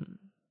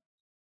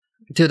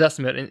det jo det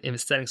som gjør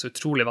investering så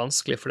utrolig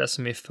vanskelig, for det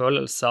så mye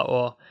følelser,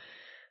 og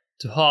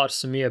du har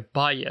så mye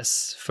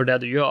bias for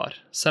det du gjør.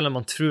 Selv om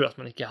man tror at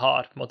man ikke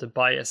har på en måte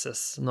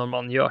biases når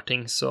man gjør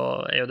ting,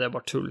 så jo det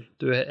bare tull.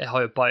 Du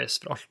har jo bias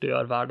for alt du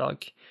gjør hver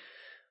dag.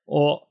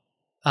 Og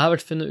jeg har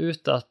vel funnet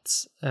ut at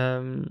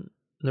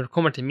når det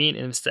kommer til min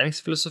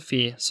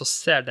investeringsfilosofi, så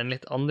ser den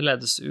litt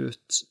annerledes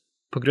ut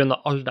på grunn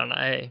av alderen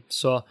jeg i.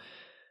 Så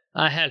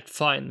jeg helt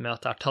fine med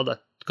at jeg har tatt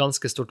et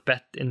ganske stort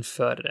bet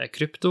innenfor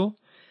krypto,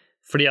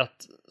 fordi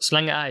at så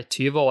lenge jeg i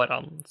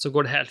 20-årene, så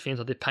går det helt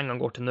fint at de pengene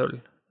går til null.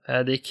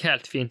 Det gikk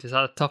helt fint hvis jeg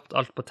hadde tapt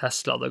alt på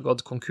Tesla, det hadde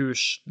gått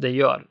konkurs. Det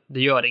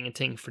gjør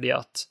ingenting, fordi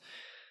at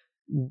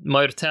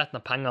majoriteten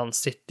av pengene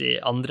sitter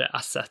i andre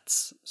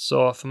assets,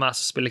 så for meg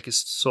så spiller det ikke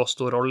så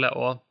stor rolle,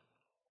 og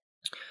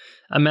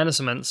jeg mener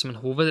som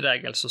en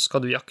hovedregel så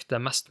skal du jakte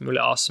mest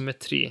mulig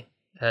asymmetri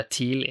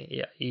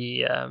tidlig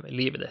i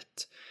livet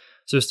ditt.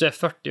 Så hvis du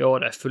 40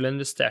 år og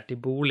fullinvestert i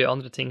bolig og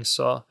andre ting,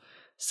 så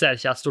ser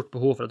ikke jeg et stort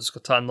behov for at du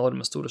skal ta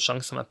enorme store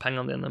sjanser med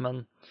pengene dine, men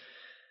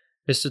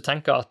hvis du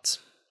tenker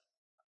at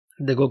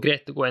det går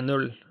greit å gå i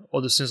null,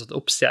 og du synes at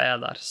oppsida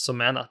der, så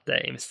mener jeg at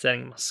det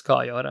investering man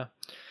skal gjøre.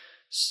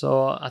 Så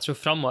jeg tror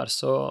fremover,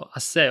 så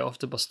jeg ser jo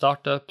ofte på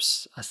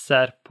startups, jeg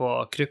ser på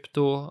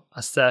krypto,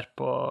 jeg ser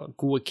på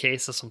gode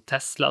caser som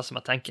Tesla, som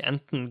jeg tenker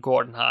enten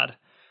går den her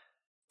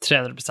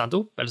 300%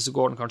 opp, eller så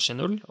går den kanskje i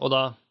null, og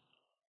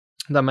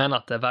da mener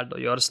jeg at det verdt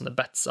å gjøre sånne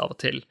bets av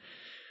og til.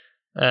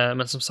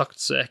 Men som sagt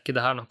så ikke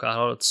det her noe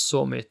jeg har hatt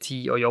så mye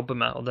tid å jobbe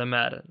med, og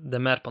det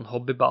mer på en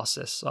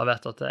hobbybasis, og jeg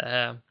vet at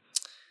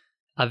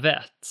jeg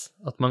vet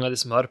at mange av de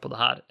som hører på det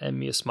her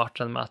mye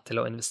smartere enn meg til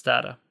å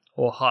investere,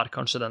 og har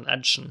kanskje den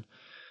edgen.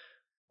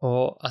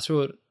 Og jeg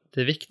tror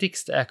det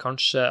viktigste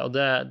kanskje, og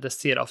det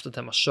sier jeg ofte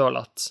til meg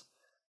selv, at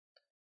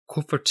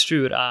hvorfor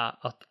tror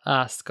jeg at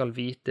jeg skal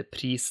vite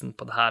prisen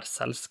på det her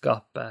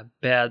selskapet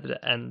bedre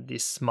enn de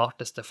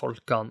smarteste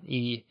folkene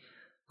i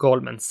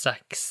Goldman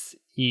Sachs,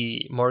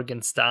 i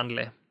Morgan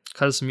Stanley?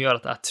 Hva det som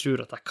gjør at jeg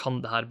tror at jeg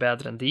kan det her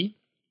bedre enn de?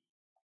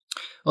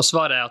 Og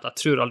svaret at jeg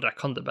tror aldri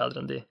jeg kan det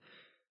bedre enn de.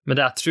 Men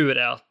det jeg tror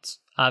at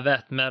jeg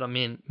vet mer om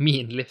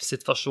min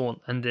livssituasjon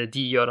enn det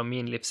de gjør om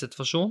min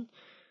livssituasjon,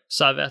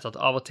 så jeg vet at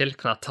av og til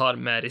kan jeg ta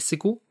mer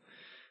risiko,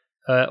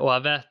 og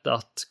jeg vet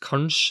at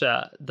kanskje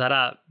der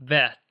jeg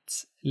vet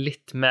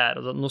litt mer,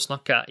 og nå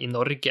snakker jeg i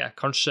Norge,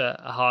 kanskje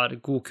jeg har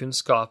god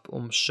kunnskap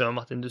om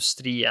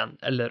sjømatindustrien,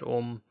 eller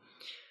om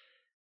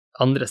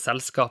andre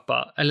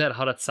selskaper, eller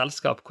har et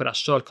selskap hvor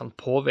jeg selv kan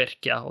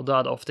påvirke, og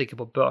da det ofte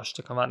ikke på børs,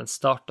 det kan være en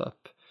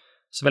startup,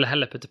 så vil jeg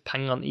heller putte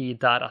pengene i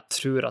der jeg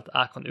tror at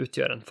jeg kan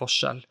utgjøre en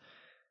forskjell.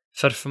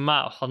 For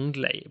meg å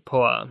handle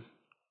på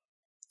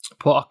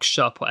på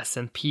aksjer på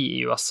S&P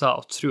i USA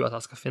og tro at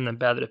jeg skal finne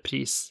en bedre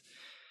pris.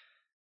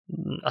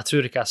 Jeg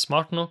tror ikke jeg er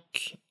smart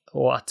nok,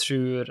 og jeg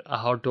tror jeg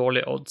har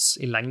dårlige odds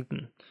i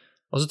lengden.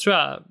 Og så tror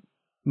jeg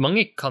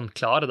mange kan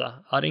klare det.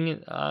 Jeg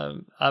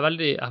har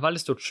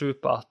veldig stor tro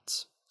på at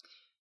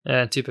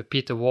type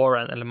Peter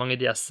Warren, eller mange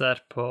av de jeg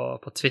ser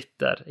på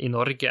Twitter i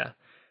Norge,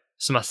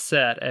 som jeg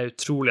ser er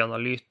utrolig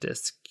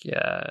analytisk,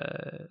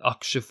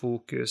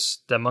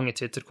 aksjefokus, det er mange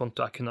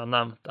Twitter-kontoer jeg kunne ha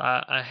nevnt.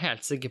 Jeg er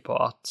helt sikker på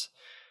at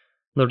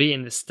når de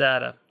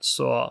investerer,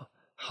 så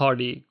har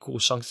de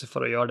god sjanse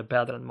for å gjøre det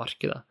bedre enn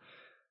markedet.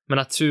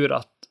 Men jeg tror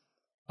at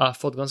jeg har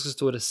fått ganske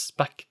stor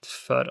respekt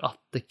for at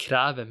det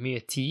krever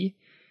mye tid,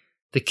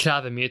 det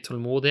krever mye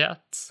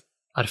tålmodighet,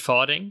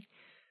 erfaring,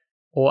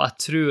 og jeg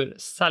tror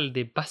selv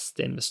de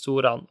beste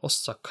investorene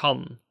også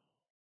kan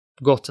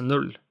gå til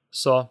null.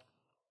 Så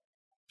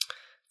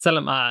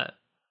selv om jeg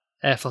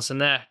er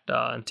fascinert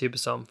av en type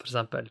som for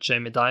eksempel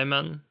Jamie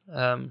Dimon,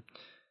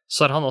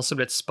 så har han også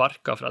blitt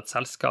sparket fra et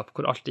selskap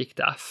hvor alt gikk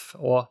til F,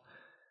 og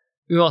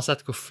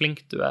uansett hvor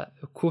flink du er,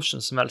 hvordan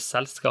som helst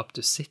selskap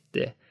du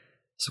sitter i,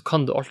 så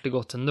kan du alltid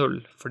gå til null,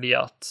 fordi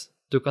at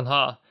du kan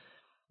ha,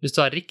 hvis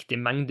du har riktig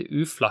mengde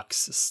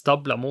uflaks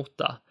stablet mot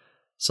deg,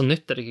 så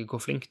nytter det ikke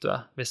hvor flink du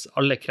er, hvis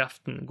alle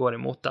kreftene går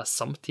imot deg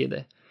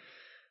samtidig.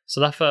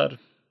 Så derfor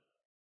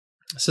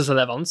synes jeg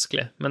det er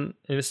vanskelig, men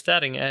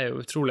investering er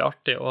jo utrolig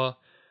artig,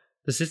 og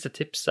det siste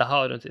tipset jeg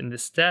har rundt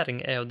investering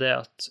er jo det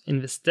at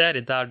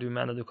investere der du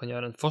mener du kan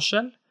gjøre en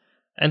forskjell.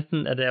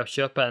 Enten er det å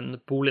kjøpe en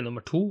bolig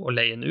nummer 2 og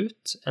leie den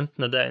ut,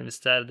 enten er det å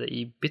investere det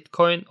i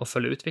bitcoin og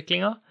følge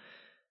utviklingen,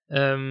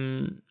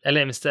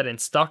 eller investere i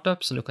en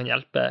startup som du kan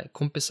hjelpe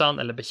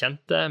kompisene eller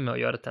bekjente med å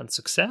gjøre til en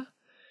suksess,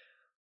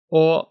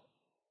 og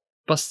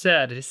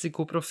basere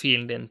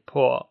risikoprofilen din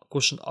på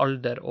hvilken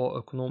alder og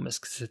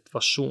økonomisk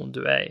situasjon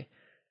du er i.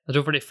 Jeg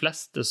tror for de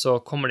fleste så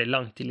kommer de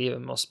langt i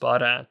livet med å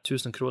spare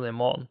 1000 kroner i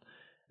måneden.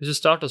 Hvis du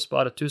starter å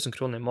spare 1000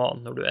 kroner i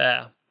måneden når du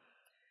er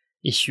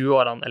i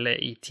 20-årene eller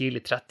i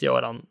tidlig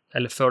 30-årene,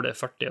 eller før du er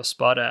 40 og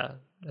spare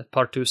et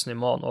par tusen i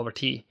måneden over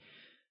tid,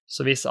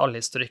 så viser all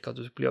historikk at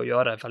du blir å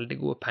gjøre veldig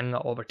gode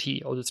penger over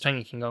tid, og du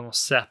trenger ikke engang å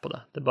se på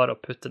det. Det er bare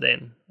å putte det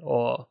inn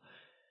og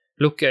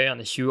lukke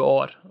øynene i 20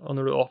 år, og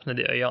når du åpner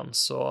de øynene,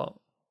 så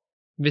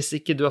hvis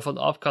ikke du har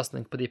fått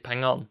avkastning på de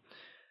pengene,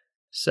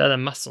 så er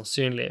det mest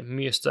sannsynlig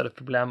mye større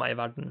problemer i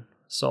verden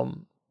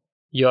som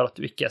gjør at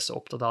du ikke er så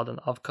opptatt av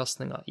den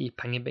avkastningen i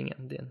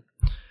pengebingen din.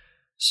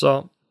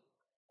 Så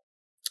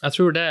jeg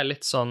tror det er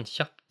litt sånn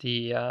kjapt de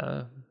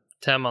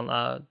temaene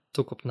jeg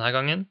tok opp denne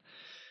gangen.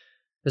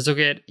 Hvis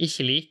dere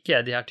ikke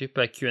liker de her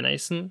type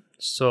Q&A-en,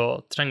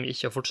 så trenger vi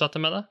ikke å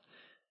fortsette med det.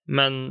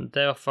 Men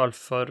det er i hvert fall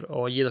for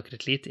å gi dere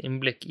et lite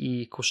innblikk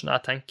i hvordan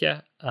jeg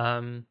tenker.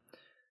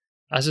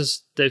 Jeg synes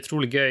det er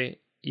utrolig gøy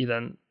i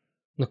den,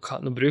 nå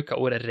bruker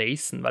jeg ordet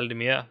reisen veldig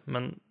mye,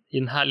 men i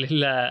denne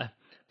lille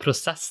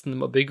prosessen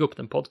med å bygge opp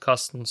den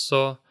podcasten,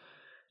 så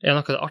er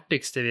noe av det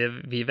artigste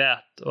vi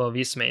vet, og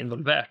vi som er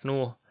involvert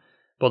nå,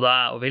 både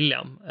jeg og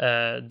William,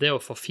 det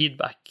å få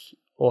feedback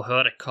og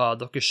høre hva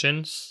dere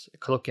syns,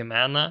 hva dere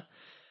mener.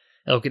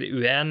 Er dere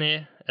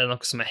uenige? Er det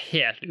noe som er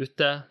helt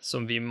ute,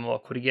 som vi må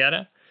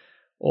korrigere?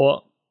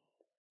 Og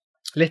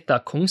litt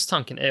av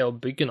kongstanken er å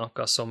bygge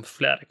noe som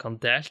flere kan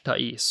delta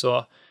i,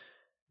 så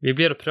vi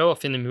blir å prøve å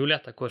finne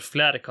muligheter hvor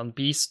flere kan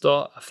bistå.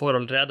 Jeg får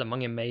allerede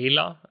mange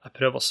mailer, jeg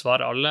prøver å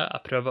svare alle,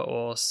 jeg prøver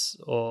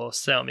å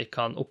se om vi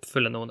kan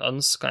oppfylle noen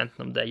ønsker,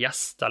 enten om det er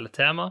gjest eller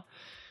tema,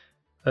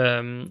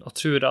 og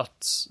tror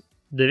at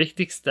det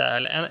viktigste,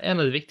 eller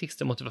en av de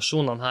viktigste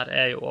motivasjonene her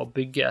er jo å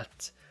bygge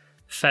et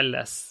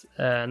felles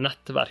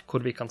nettverk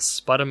hvor vi kan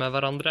spare med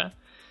hverandre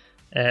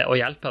og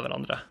hjelpe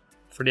hverandre.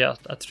 Fordi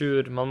at jeg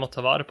tror man må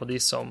ta vare på de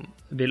som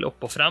vil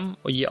opp og frem,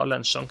 og gi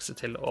alle en sjanse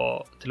til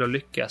å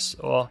lykkes.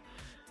 Og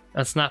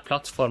en sånn her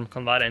plattform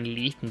kan være en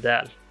liten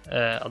del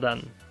av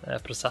den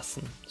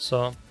prosessen.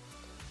 Så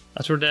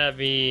jeg tror det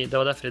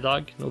var det for i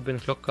dag. Nå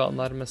begynner klokka å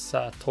nærme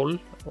seg 12,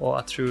 og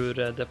jeg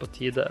tror det er på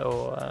tide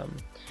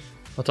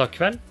å ta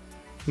kveld.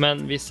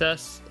 Men vi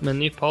ses med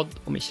en ny podd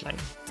om ikke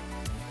lenge.